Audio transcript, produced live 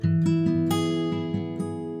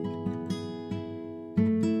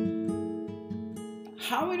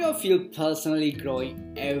How many of you personally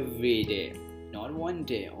growing every day? Not one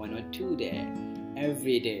day or not 2 day,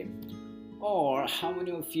 every day. Or how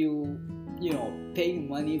many of you, paying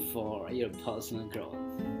money for your personal growth?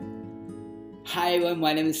 Hi everyone,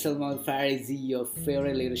 my name is Salman Farizi, your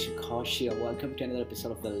favorite leadership coach here. Welcome to another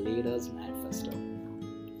episode of the Leaders Manifesto.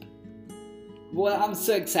 Well, I'm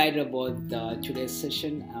so excited about today's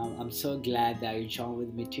session. I'm so glad that you joined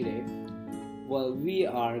with me today. Well, we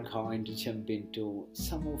are going to jump into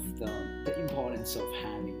some of the importance of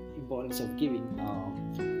giving our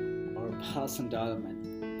personal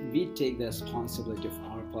development. We take the responsibility of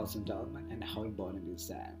our personal development and how important is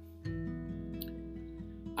that.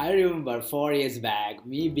 I remember 4 years back,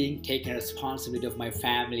 me being taken responsibility of my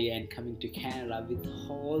family and coming to Canada with a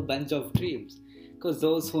whole bunch of dreams. Because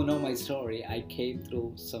those who know my story, I came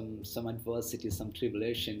through some adversity, some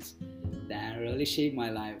tribulations that really shaped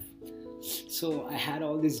my life. So I had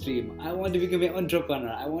all this dream. I want to become an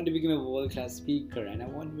entrepreneur. I want to become a world-class speaker, and I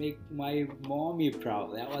want to make my mommy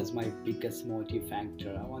proud. That was my biggest motive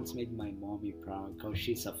factor. I want to make my mommy proud because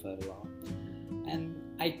she suffered a lot. And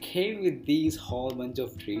I came with these whole bunch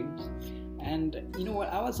of dreams. And you know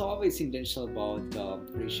what? I was always intentional about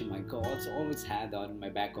reaching my goals. Always had that in my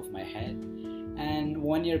back of my head. And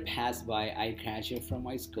 1 year passed by. I graduated from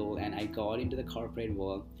my school and I got into the corporate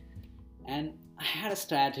world. And I had a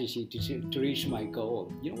strategy to reach my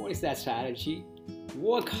goal. You know what is that strategy?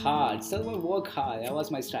 Work hard. Someone work hard. That was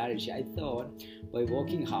my strategy. I thought by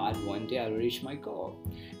working hard, one day I'll reach my goal.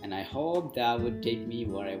 And I hope that would take me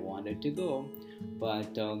where I wanted to go.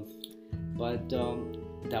 But that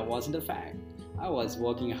wasn't the fact. I was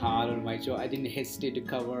working hard on my job. I didn't hesitate to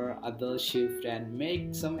cover other shift and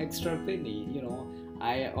make some extra penny.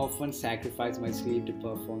 I often sacrifice my sleep to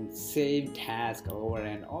perform the same task over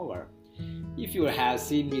and over. If you have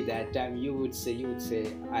seen me that time, you would say,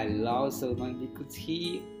 I love Salman because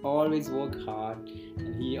he always worked hard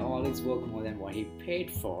and he always worked more than what he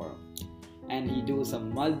paid for. And he do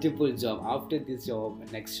some multiple job after this job,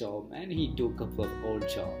 next job, and he do a couple of old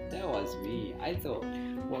job. That was me. I thought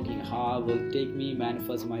working hard will take me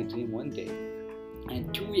manifest my dream one day.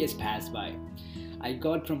 And 2 years passed by. I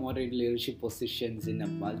got promoted to leadership positions in a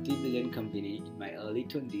multi-billion company in my early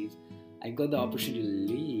 20s. I got the opportunity to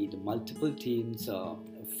lead multiple teams from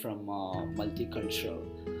multicultural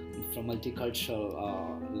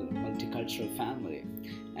family,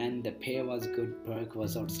 and the pay was good, perk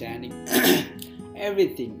was outstanding,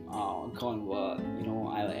 everything going well.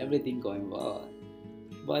 Everything going well.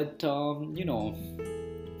 But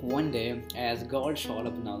one day, as God showed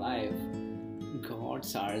up in our life, God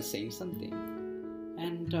started saying something,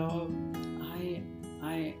 and I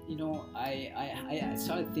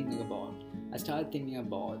started thinking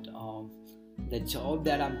about the job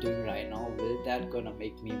that I'm doing right now. Will that gonna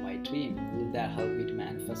make me my dream? Will that help me to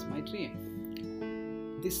manifest my dream?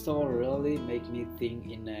 This thought really made me think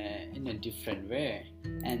in a different way,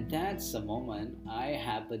 and that's the moment I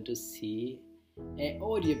happened to see an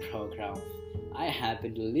audio program. I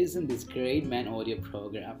happened to listen to this great man audio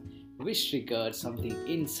program, which triggered something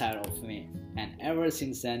inside of me. And ever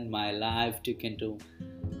since then, my life took into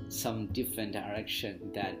some different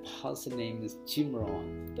direction. That person name is Jim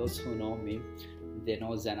Rohn. Those who know me, they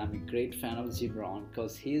know that I'm a great fan of Jim Rohn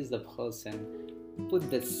because he is the person who put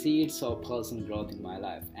the seeds of personal growth in my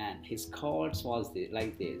life. And his quotes was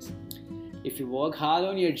like this: if you work hard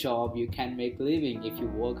on your job, you can make living. If you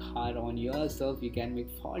work hard on yourself, you can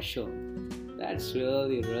make fortune. That's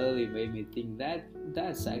really made me think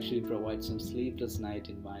that's actually provides some sleepless night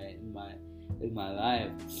in my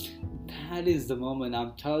life. That is the moment,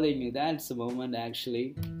 I'm telling you, that's the moment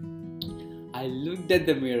actually I looked at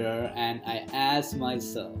the mirror and I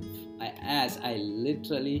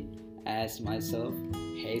literally asked myself,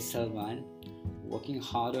 hey Salman, working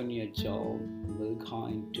hard on your job will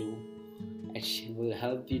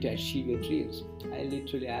help you to achieve your dreams. I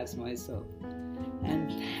literally asked myself.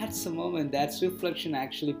 And that's the moment, that's reflection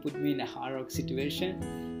actually put me in a hard rock situation.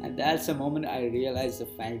 And that's the moment I realized the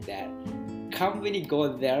fact that company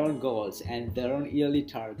got their own goals and their own yearly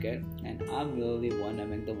target, and I'm really one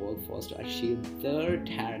among the workforce to achieve their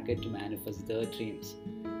target to manifest their dreams.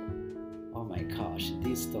 Oh my gosh,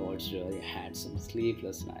 these thoughts really had some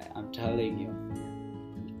sleepless night, I'm telling you.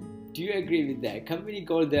 Do you agree with that? Company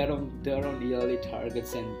got their own yearly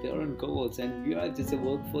targets and their own goals, and we are just a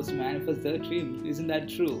workforce to manifest their dreams. Isn't that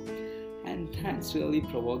true? And that's really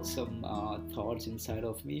provoked some thoughts inside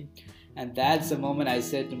of me. And that's the moment I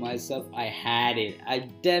said to myself, I had it.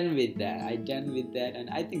 I'm done with that. And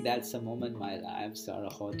I think that's the moment my life started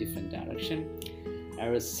a whole different direction.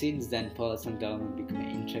 ever since then, personal development became an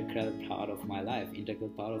integral part of my life,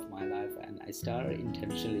 and I started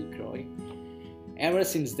intentionally growing ever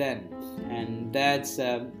since then. And that's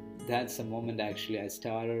the moment actually I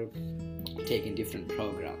started taking different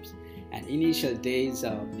programs. And initial days,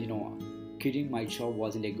 quitting my job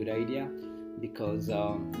wasn't a good idea, because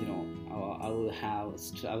I will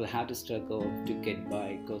have to struggle to get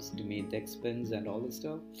by, because to meet the expense and all this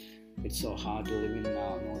stuff, it's so hard to live in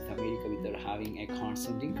North America without having a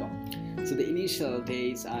constant income. So the initial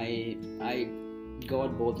days, I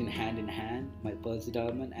got both in hand, my personal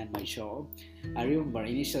development and my job. I remember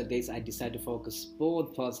initial days I decided to focus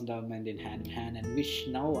both personal development in hand, and which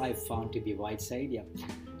now I found to be wise idea.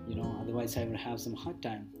 Otherwise I would have some hard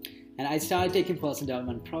time. And I started taking personal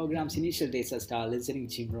development programs. Initial days I started listening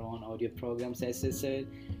to Jim Rohn audio programs, as I said,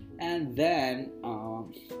 and then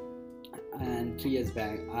and 3 years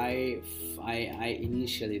back I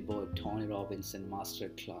initially bought Tony Robbins Master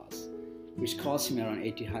Class, which cost me around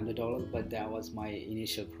 $1,800, but that was my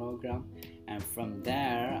initial program. And from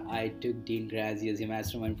there I took Dean Graziosi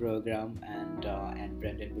Mastermind program and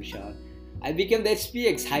Brendon Burchard. I became the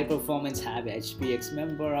HPX, High Performance Habit HPX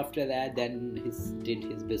member after that. Then did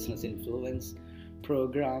his business influence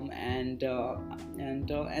program and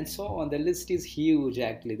so on. The list is huge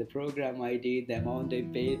actually. The program I did, the amount I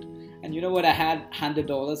paid, and you know what? I had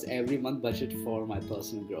 $100 every month budget for my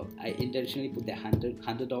personal growth. I intentionally put the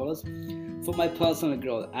 $100 for my personal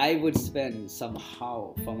growth. I would spend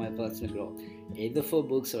somehow for my personal growth, either for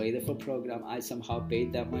books or either for program. I somehow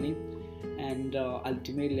paid that money. And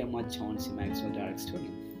ultimately I'm at John C. Maxwell Direct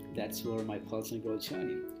Student. That's where my personal growth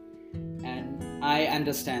journey. And I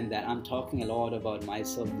understand that I'm talking a lot about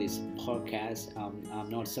myself this podcast. I'm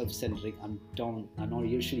not self-centric. I don't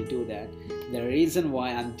usually do that. The reason why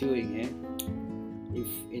I'm doing it, if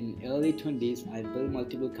in early 20s I built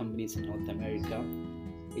multiple companies in North America,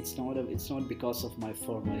 it's not because of my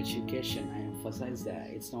formal education. I emphasize that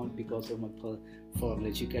it's not because of my formal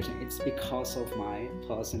education. It's because of my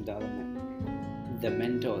personal development, the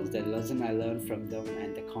mentors, the lesson I learned from them,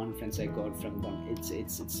 and the confidence I got from them.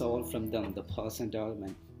 It's all from them. The personal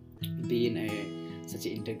development being such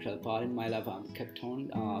an integral part in my life. I kept on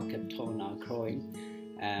growing.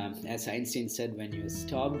 As Einstein said, when you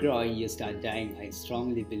stop growing, you start dying. I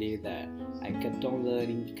strongly believe that. I kept on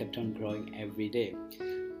learning, kept on growing every day.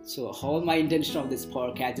 So all my intention of this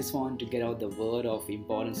podcast, I just want to get out the word of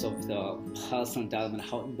importance of the personal development,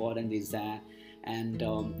 how important is that, and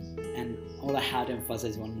all I have to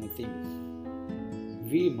emphasize one more thing.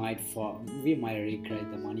 We might regret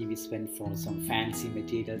the money we spend for some fancy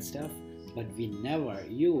material stuff, but never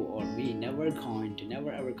ever going to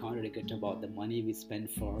regret about the money we spend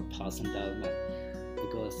for personal development,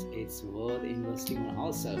 because it's worth investing on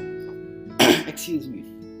ourselves. Excuse me.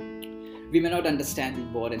 We may not understand the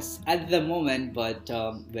importance at the moment, but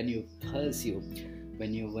when you pursue,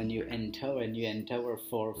 when you endeavor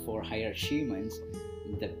for higher achievements,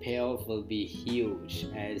 the payoff will be huge.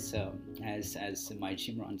 As my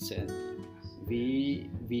Jim Rohn said, we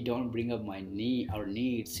don't bring up our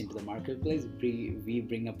needs into the marketplace. We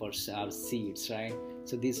bring up our seeds, right?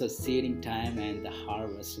 So this is seeding time, and the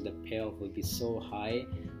harvest, so the payoff will be so high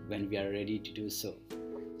when we are ready to do so.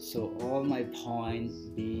 So all my point,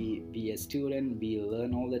 be a student,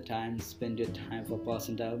 learn all the time, spend your time for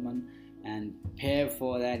personal development, and pay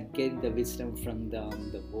for that. Get the wisdom from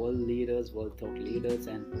the world leaders, world thought leaders,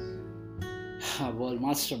 and world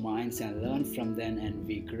masterminds, and learn from them, and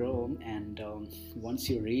we grow. And once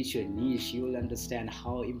you reach your niche, you will understand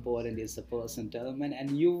how important is the personal development,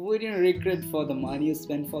 and you wouldn't regret for the money you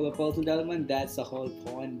spend for the personal development. That's the whole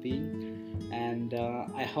point being. And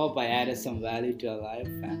I hope I added some value to your life,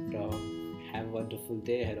 and have a wonderful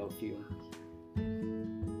day ahead of you.